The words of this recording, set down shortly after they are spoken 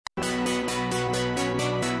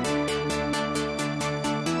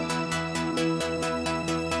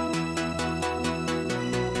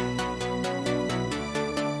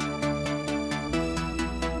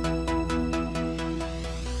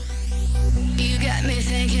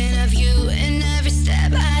of you in every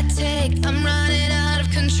step I take. I'm running out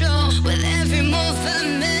of control with every move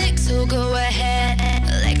I make. So go ahead,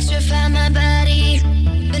 electrify my body.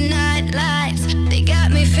 The night lights, they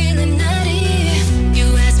got me feeling nutty.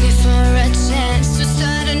 You asked me for a chance to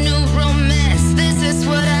start a new romance. This is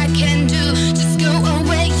what I can do. Just go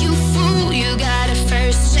away, you fool. You got a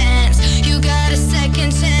first chance, you got a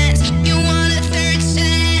second chance, you want a third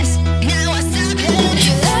chance. Now I stop it.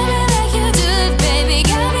 You love me like you do it, baby.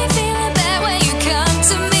 Got me feeling bad when you come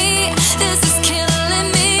to me. This is killing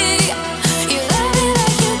me. You love me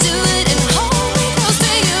like you do it and hold me close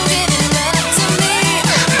to you, giving love to me.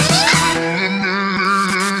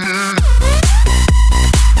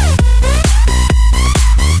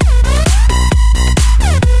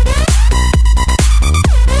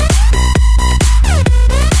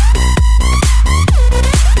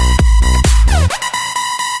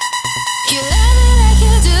 You love me like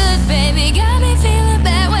you do it, baby. Got me feeling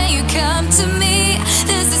bad when you come to me.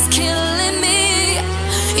 This is killing me.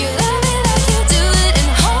 You love me like you do it and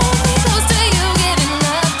hold me close to you, giving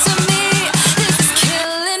love to me. This is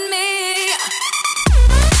killing me.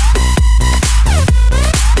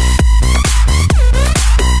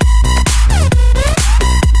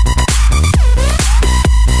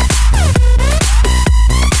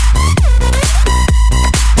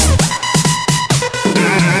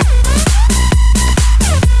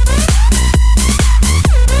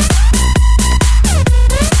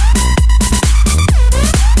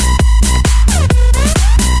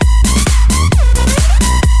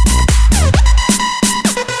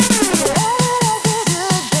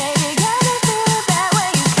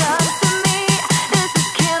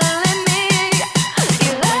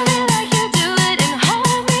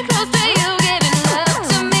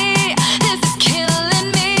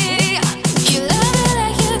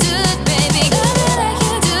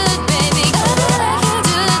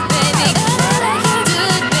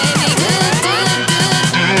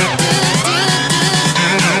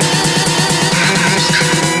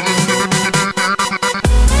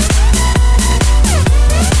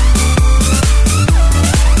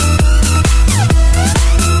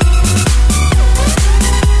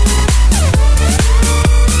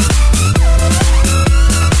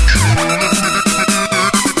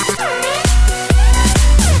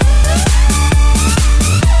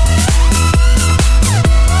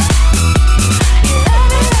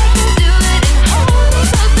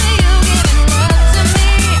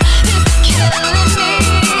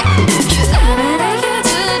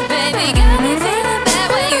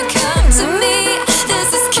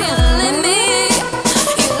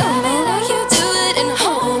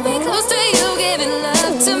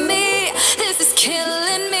 Kill